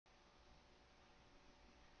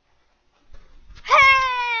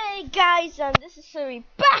Guys, and this is Suri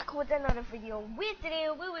back with another video. Today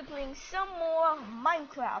we'll be playing some more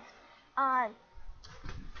Minecraft and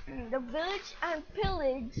the Village and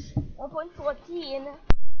Pillage 1.14.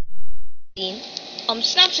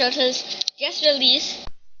 Snapshot has just released.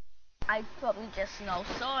 I probably just now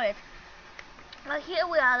saw it. But here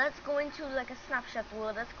we are. Let's go into like a snapshot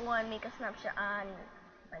world. Let's go and make a snapshot on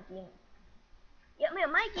my game. Yeah,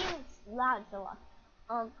 man, my game lags a lot.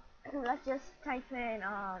 Let's just type in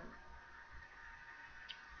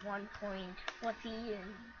 1.14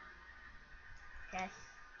 test.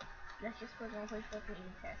 Let's just put 1.14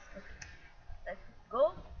 test. Okay. Let's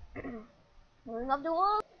go. Moving up the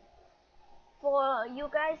world. For you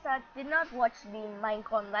guys that did not watch the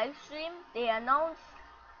Minecon live stream, they announced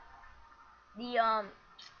the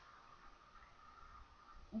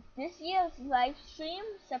this year's live stream,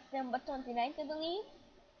 September 29th, I believe.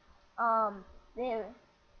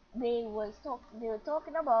 They were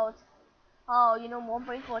talking about how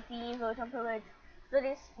 1.14 version pillage. So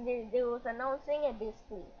they was announcing it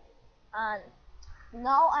basically, and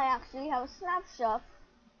now I actually have a snapshot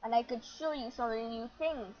and I could show you some of the new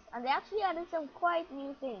things, and they actually added some quite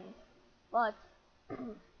new things, but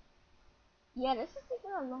yeah, this is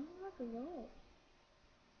taking a long time to load.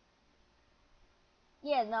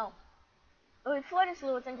 Yeah, no. Before this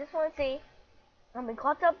loads, I just want to say I've been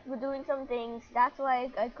caught up with doing some things. That's why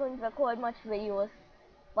I couldn't record much videos,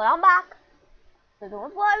 but I'm back. So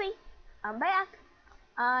don't worry, I'm back,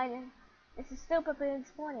 and this is still preparing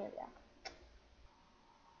spawn area.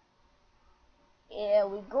 Here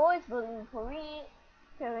we go, it's building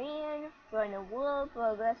terrain, join the world,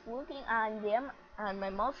 progress, looking on them, and my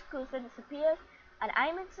mouse cursor disappears, and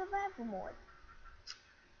I'm in survival mode.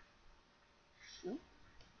 Shoot.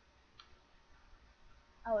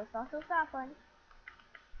 I was not so happen.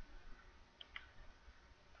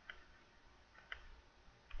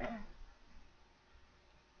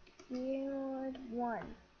 Here's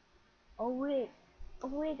one. Oh wait,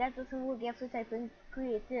 that doesn't work. You have to type in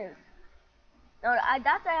creative. No,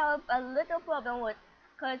 that I have a little problem with,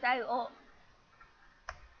 cause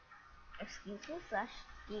excuse me, slash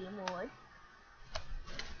game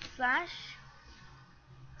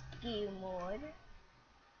mode,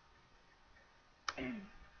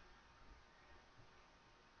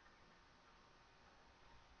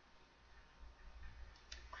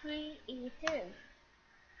 creative.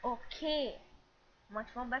 Okay, much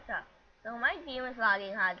more better. So my game is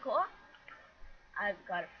lagging hardcore. I've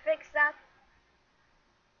gotta fix that.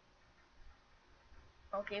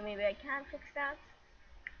 Okay, maybe I can fix that.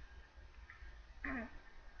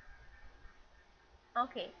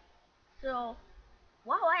 Okay, so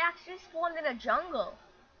wow, I actually spawned in a jungle.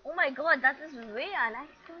 Oh my god, that is rare. And I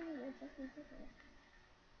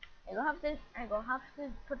gonna have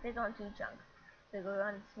to put it on 2 chunks to go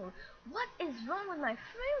run smooth. What is wrong with my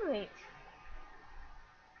frame rate?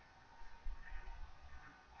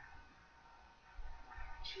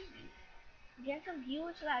 Jeez, get some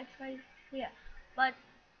huge lights right here, but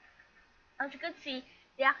as you can see,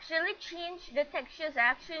 they actually changed the textures. I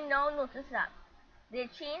actually now notice that they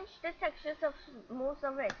changed the textures of most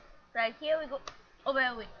of it. So like here we go. Oh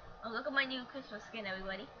wait. Oh, look at my new Christmas skin,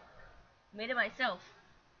 everybody. Made it myself.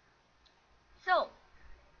 So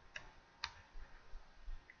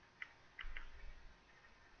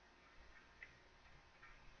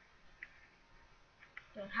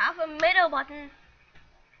don't have a middle button.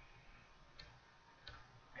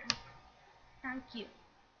 Thank you.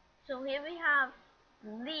 So here we have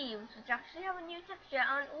leaves, which actually have a new texture,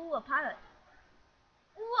 and ooh, a parrot.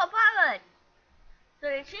 Ooh, a parrot. So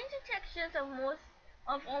they changed the textures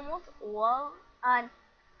of almost all, and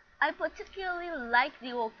I particularly like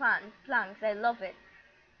the old planks. I love it.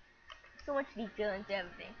 So much detail into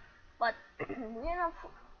everything. But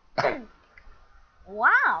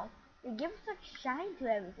wow, it gives such shine to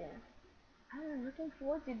everything. I'm looking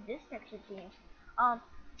forward to this texture change.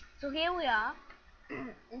 So here we are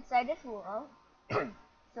inside this world.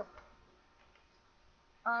 So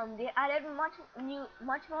they added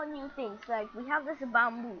much more new things. Like we have this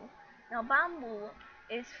bamboo. Now bamboo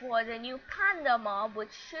is for the new panda mob,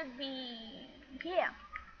 which should be here.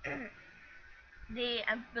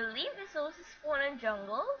 I believe this also spawn in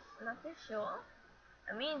jungles. Not too sure.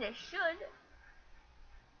 I mean, they should.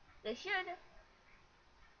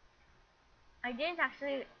 I didn't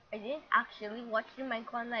actually watch the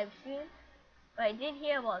Minecraft live stream, but I did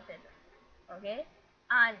hear about it. Okay,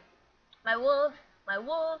 and my wolf.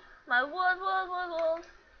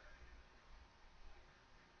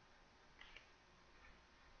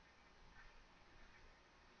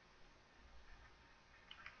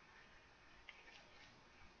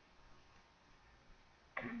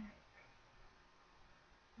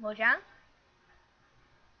 Mojang,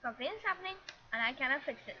 something's happening and I cannot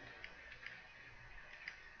fix it.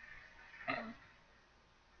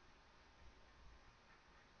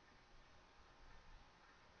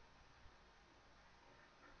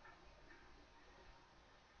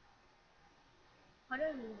 How do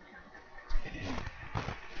I move Mojang?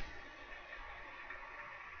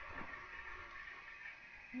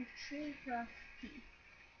 Tree plus T.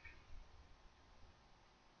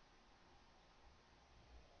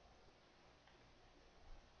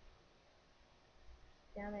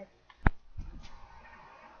 Damn it.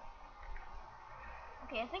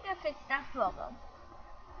 Okay, I think I fixed that problem.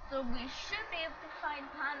 So we should be able to find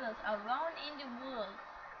pandas around in the world.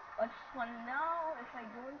 But for now, if I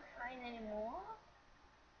don't find any more,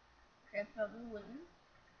 I probably wouldn't.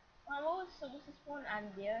 Bamboo is supposed to spawn and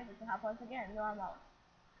there it happens again. No, I'm out.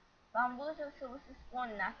 Bamboos are supposed to spawn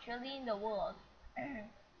naturally in the world.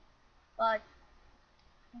 But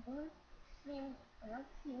I don't seem, I'm not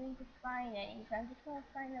seeming to find any. So I'm just gonna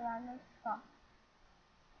find a random stuff.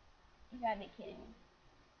 You gotta be kidding me.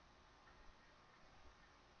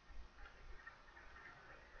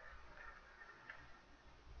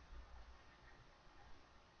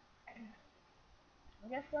 I'm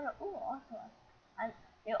just gonna, ooh, awesome. And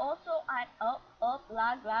they also add up,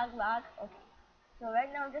 lag. Okay. So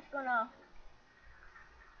right now I'm just gonna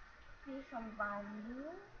see some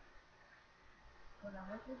bamboo. Gonna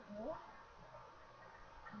make it go.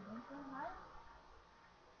 And then so high.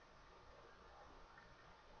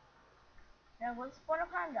 Then I'm gonna spawn a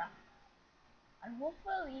panda. And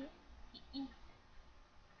hopefully he eats.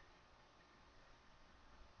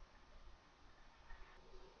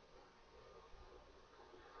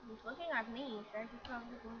 He's looking at me, so he's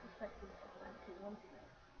probably going to spectate like he wants to.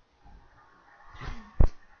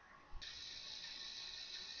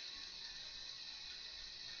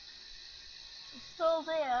 It's still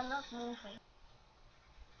there, not moving.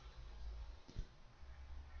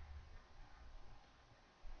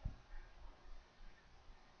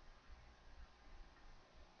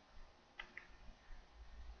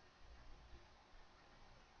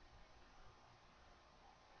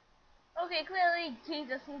 Okay, clearly he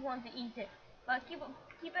doesn't want to eat it. But keep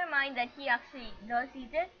in mind that he actually does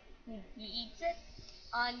eat it. He eats it.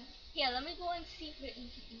 And here, let me go and see if the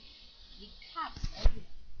cats.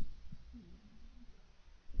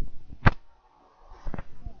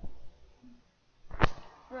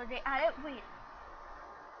 So they added, wait.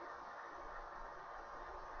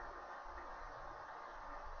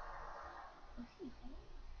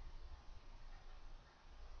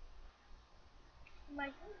 My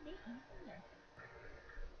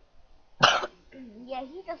yeah,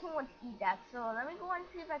 he doesn't want to eat that. So let me go and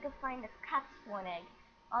see if I can find the cat spawn egg.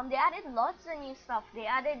 They added lots of new stuff. They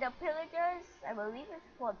added the pillagers. I believe it's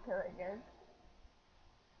called pillagers.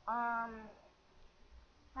 I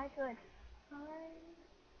could find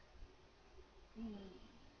the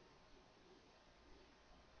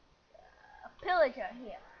pillager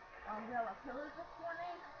here. We have a pillager spawn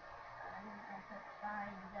egg. And I could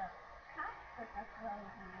find the cat, but that's what I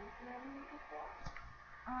was using before.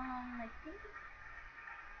 I think it's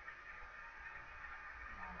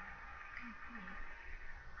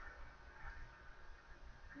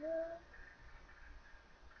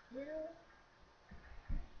little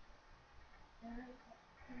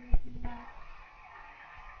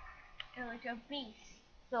pillager beast.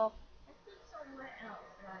 So let's go somewhere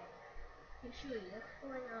else, right? To show you, let's go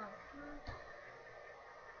in fruit.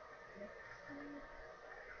 Let's see.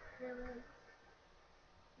 Village.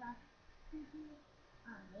 That's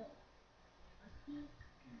no. Let's see.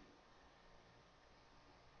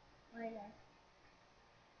 Wait a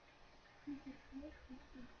piece of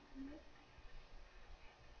snake.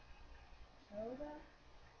 Soda.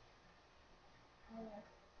 And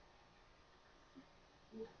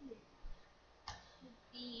let's see. Should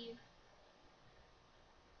be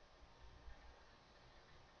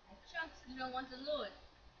chunks you don't want to load.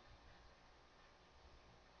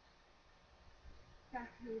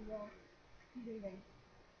 That's the wrong. Even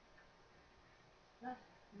that's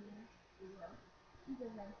the wrong.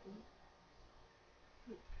 Even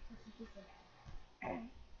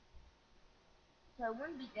so I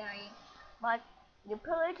wouldn't be dying. But the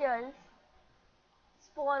pillagers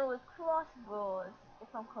spawn with crossbows,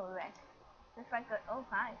 if I'm correct. Just like oh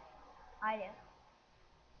hi. Hi there.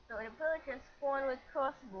 So the villagers spawn with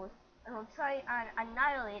crossbows and will try and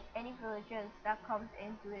annihilate any villagers that comes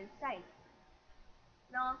into his sight.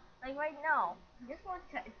 Now, like right now, I just want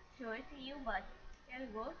to show it to you, but here we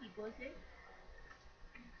go, he goes in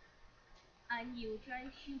and he will try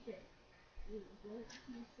and shoot it. He will go to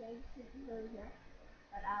his sight, villager.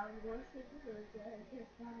 But I will go to the villager and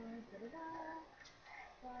just die.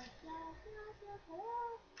 Okay.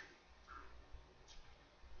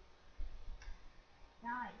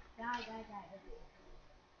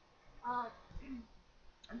 Um,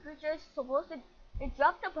 I'm pretty sure it's supposed to. It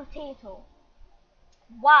dropped a potato.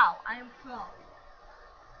 Wow, I am proud.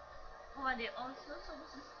 Oh, and they also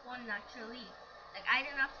supposed to spawn naturally. Like I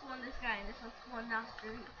didn't have to spawn this guy, and this one spawned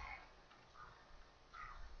naturally.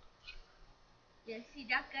 Yeah, see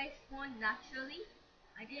that guy spawned naturally.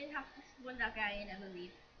 I didn't have to spawn that guy in, I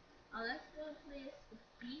believe. Now let's go place the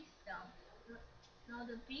beast down. Now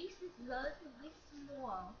the beast is relatively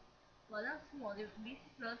small. Well, not small. The beast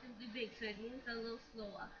is relatively big, so it moves a little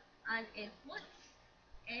slower, and it puts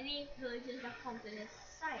any villagers that come to this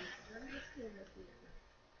site. Let me just kill this here.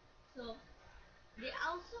 So they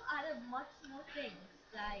also added much more things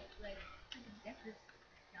like get this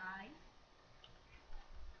guy.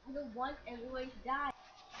 I don't want everyone to die.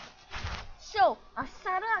 So a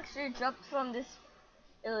saddle actually dropped from this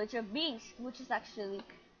villager beast, which is actually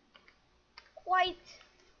quite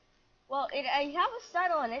well. I have a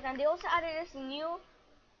saddle on it, and they also added this new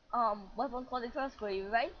weapon called the crossbow.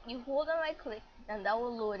 Right, you hold on right click, and that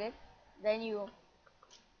will load it. Then you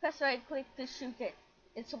press right click to shoot it.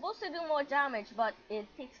 It's supposed to do more damage, but it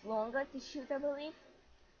takes longer to shoot, I believe.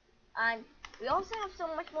 And we also have so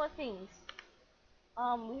much more things.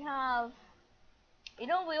 We have, we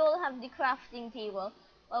all have the crafting table,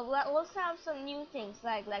 but we also have some new things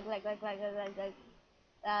like.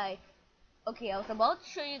 Okay, I was about to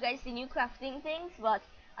show you guys the new crafting things, but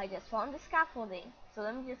I just found the scaffolding. So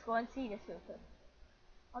let me just go and see this real quick.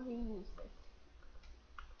 How do you use this?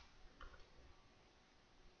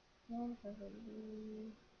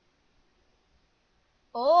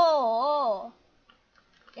 Oh,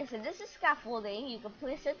 yeah, so this is scaffolding. You can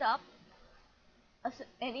place it up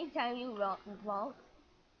anytime you want,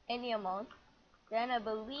 any amount. Then I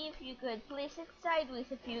believe you could place it sideways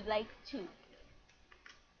if you'd like to.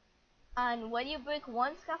 And when you break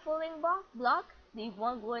one scaffolding block, the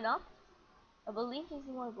one going up, I believe this is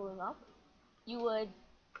the one going up, you would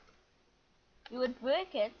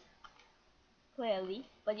break it clearly,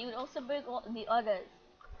 but you would also break all the others.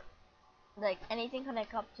 Like anything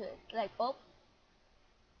connect up to it. Like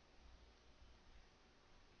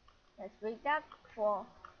let's break that. 4,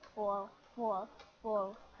 4, 4,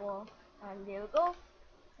 4, 4, and there we go.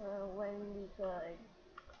 When we could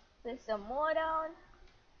place some more down.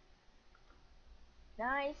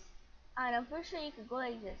 Nice. And I'm pretty sure you could go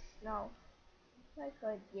like this. Now, if I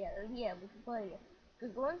could, yeah, we could go like this. We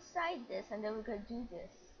could go inside this, and then we could do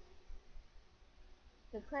this.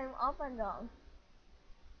 We could climb up and down.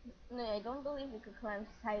 No, I don't believe you could climb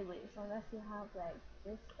sideways unless you have like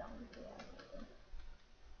this down here.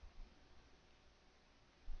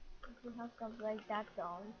 If you have something like that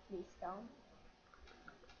down, please down.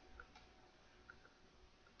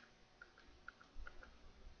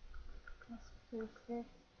 Let's place this.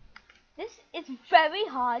 This is very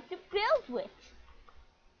hard to build with.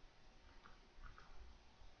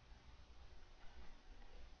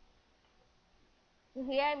 So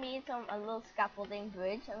here I made a little scaffolding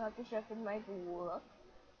bridge. I'm not too sure if it might work.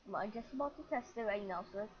 But I'm just about to test it right now,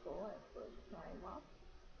 so let's go. Let's climb up.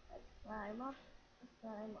 Let's climb up. Let's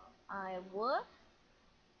climb up. It works.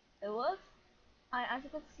 It works. And as you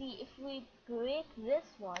can see, if we break this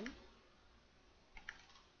one,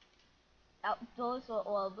 those will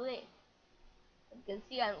all break. You can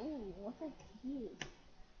see, and ooh, what is this?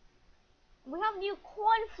 We have new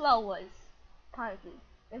cornflowers, apparently.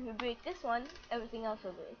 If we break this one, everything else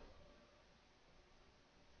will break.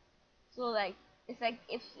 So like, it's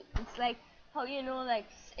like how like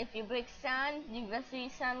if you break sand, the rest of the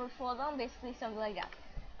sand will fall down, basically something like that.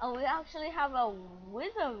 And we actually have a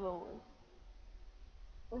wither rose.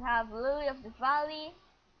 We have lily of the valley.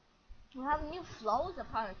 We have new flowers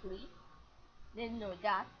apparently. Didn't know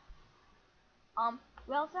that.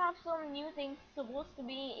 We also have some new things supposed to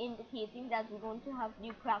be indicating that we're going to have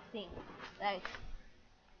new crafting. Like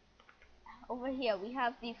over here we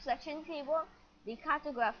have the fletching table, the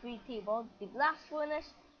cartography table, the blast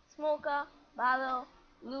furnace, smoker, barrel,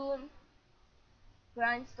 loom,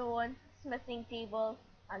 grindstone, smithing table,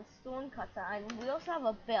 and stone cutter. And we also have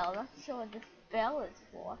a bell. Not sure what this bell is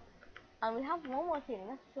for. And we have one more thing.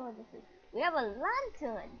 Not sure what this is. We have a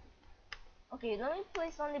lantern. Okay, let me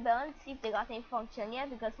place on the bell and see if they got any function yet.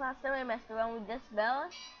 Because last time I messed around with this bell,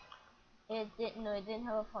 it didn't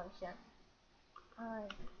have a function.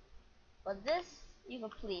 But this you can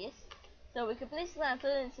place. So we can place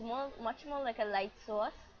lantern. It's much more like a light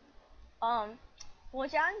source.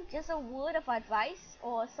 Mojang, just a word of advice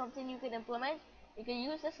or something you can implement. You can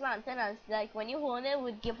use this lantern as like when you hold it,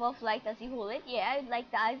 would give off light as you hold it. Yeah, I'd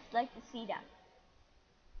like that. I'd like to see that.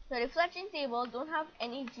 The reflection table don't have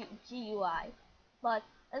any GUI, but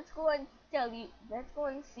let's go and tell you. Let's go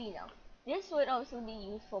and see now. This would also be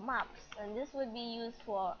used for maps, and this would be used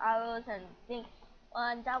for arrows and things.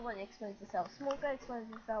 And that one explains itself. Smoker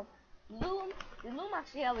explains itself. Loom, the Loom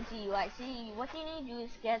actually have a GUI. See, what you need to do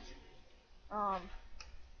is get um,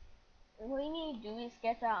 what you need to do is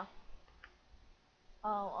get a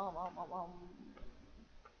um um um um um.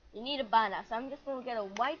 You need a banner. So I'm just gonna get a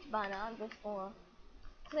white banner. I'm just gonna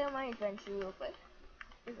clear my inventory real quick.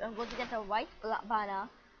 I'm going to get a white banner,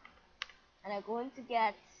 and I'm going to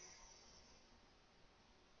get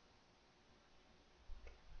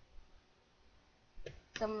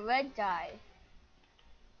some red dye.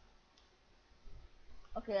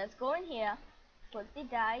 Okay, let's go in here. Put the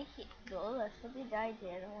dye here. No, let's put the dye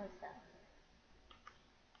there. What's that?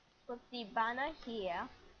 Put the banner here,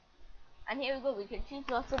 and here we go. We can choose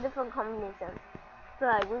lots of different combinations. So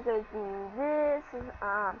like we're going to do this.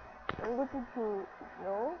 I'm going to do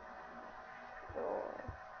no. So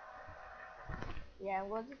yeah, I'm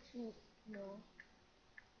going to choose no.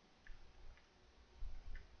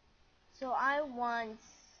 So I want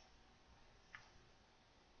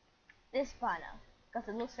this banner because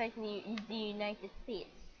it looks like the United States.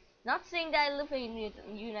 Not saying that I live in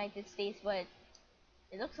the United States, but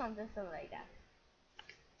it looks something like that.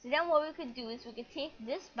 So then what we could do is we could take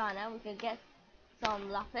this banner, we could get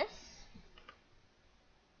some lapis,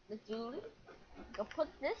 the jewelry, we could put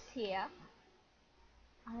this here,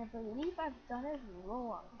 and I believe I've done it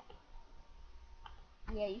wrong.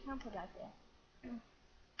 Yeah, you can't put that there.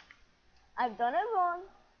 I've done it wrong.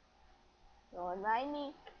 Don't mind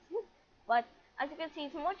me. But as you can see,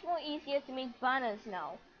 it's much more easier to make banners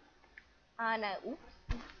now. And whoops.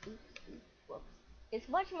 It's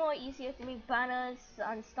much more easier to make banners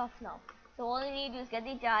and stuff now. So all you need to do is get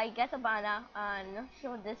the dye, get a banner, and I'm not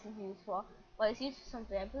sure what this is used for, but it's used for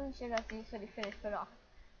something. I'm pretty sure that's used for the finished product.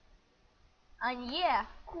 And yeah,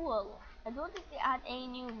 cool. I don't think they add any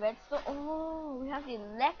new redstone. Oh, we have the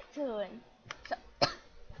lectern. So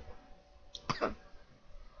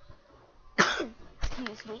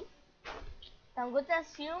excuse me. I'm going to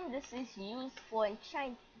assume this is used for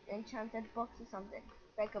enchanted books or something.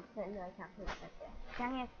 Like a no, I can't put it right there.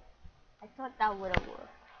 Dang it. I thought that would have worked.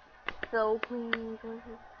 So please,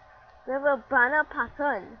 we have a banner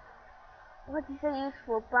pattern. What is it used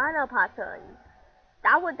for? Banner patterns.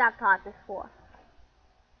 That what that part is for.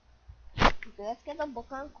 Okay, let's get the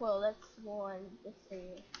book on quill. Let's go and just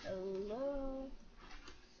say hello.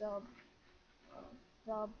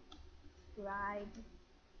 Subscribe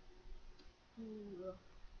to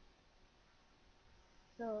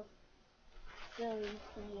so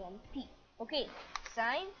CMP. Okay,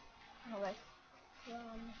 sign. Alright.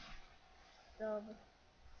 Subscribe.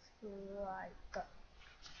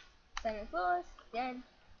 Sign it first, then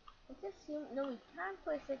let's assume no, we can't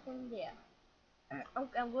place it in there.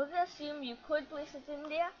 Okay, I'm going to assume you could place it in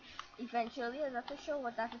there eventually. I'm not too sure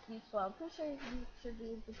what that is used for. I'm pretty sure you should be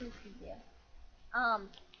able to place it there.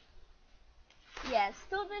 Yeah,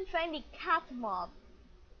 still been trying the cat mob.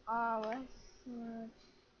 Let's search.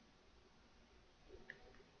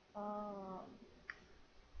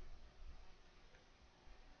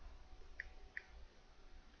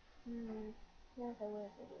 Yes, I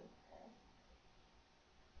will.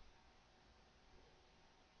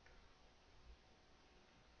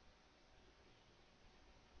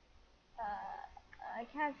 I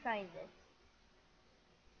can't find it.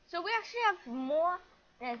 So we actually have more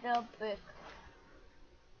nether brick.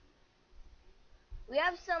 We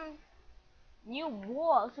have some new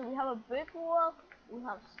walls. So we have a brick wall, we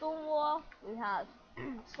have stone wall, we have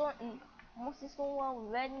stone, mostly stone wall,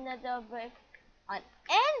 red nether brick, and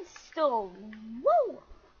end stone. Woo!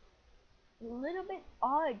 A little bit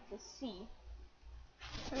odd to see.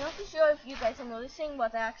 I'm not too sure if you guys are noticing,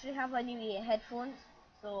 but I actually have a new headphones,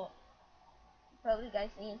 so probably guys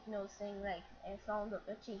ain't noticing like a sound of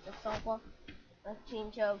a change of sound, a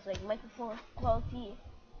change of like microphone quality.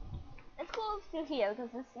 It's cool to hear because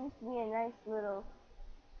this seems to be a nice little,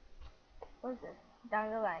 what is this? Down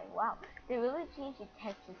the line. Wow, they really changed the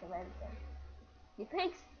textures of everything. The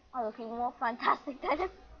pigs are looking more fantastic than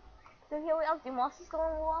it. So here we have the mossy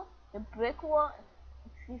stone wall, the brick wall.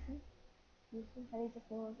 Excuse me, I need to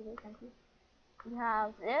film today, thank you. We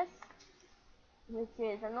have this, which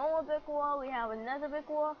is a normal brick wall. We have another brick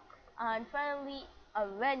wall, and finally a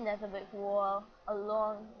red nether brick wall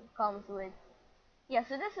along comes with. Yeah,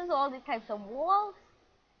 so this is all the types of walls.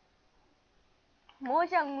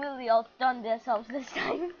 Mojang really outdone themselves this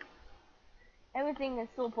time. Everything is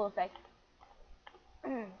so perfect.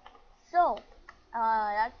 So,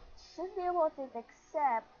 that should be about it,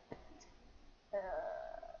 except, uh,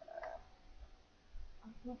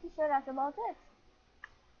 I'm pretty sure that's about it.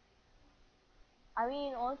 I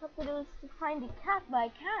mean, all I have to do is to find the cat, but I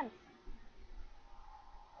can't.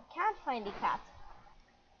 I can't find the cat.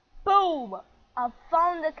 Boom! I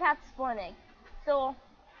found the cat spawning. So,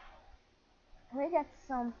 let me get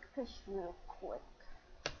some fish real quick.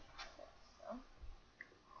 So,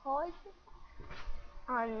 hold.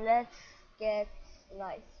 And let's get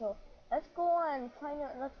nice. So, let's go and find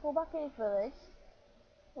out. Let's go back in the village,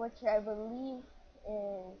 which I believe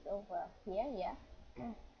is over here. Yeah.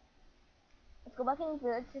 Let's go back in the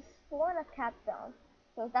village to spawn a cat down.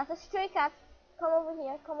 So if that's a stray cat, come over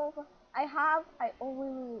here, come over. Oh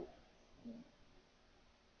wait.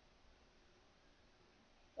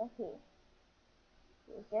 Okay.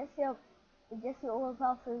 It's just your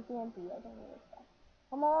overpowered TNT, I don't know what's that.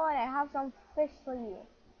 Come on, I have some fish for you.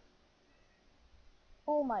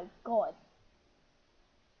 Oh my god.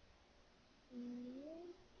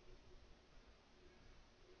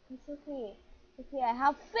 It's okay. Okay, I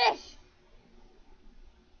have fish!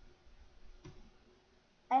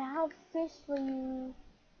 I have fish for you.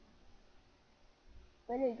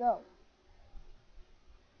 Where did it go?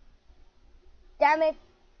 Damn it!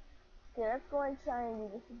 Okay, let's go and try and do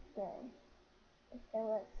this again. Okay,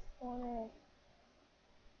 let's spawn it.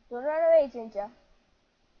 Don't run away, Ginger.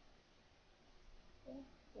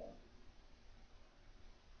 Okay.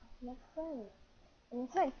 My friend. I'm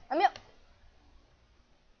inside. I'm here.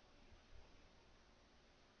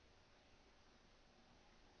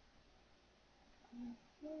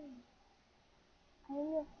 I'm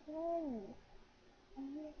your friend. I'm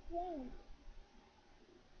your friend.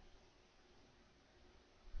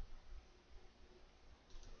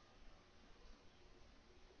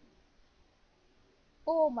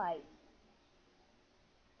 Oh my.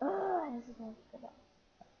 This is not good.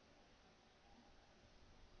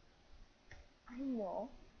 I know.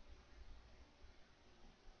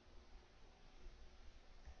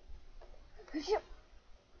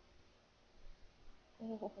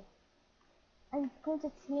 I'm going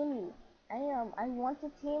to tame you. I am. I want to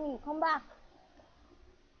tame you. Come back.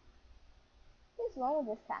 What's wrong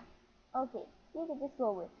with this cat? Okay, you can just go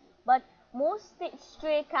away. But most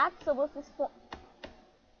stray cats supposed to spawn.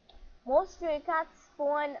 Most stray cats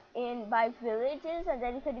spawn in by villages, and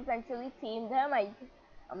then you can eventually tame them.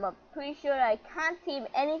 I'm pretty sure I can't tame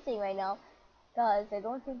anything right now, because I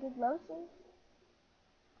don't think it loves me.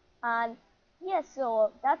 And yes,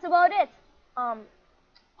 so that's about it.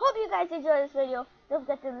 Hope you guys enjoyed this video. Don't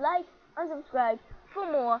forget to like and subscribe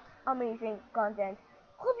for more amazing content.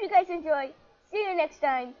 Hope you guys enjoy. See you next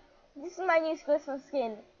time. This is my new Christmas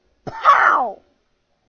skin. Pow!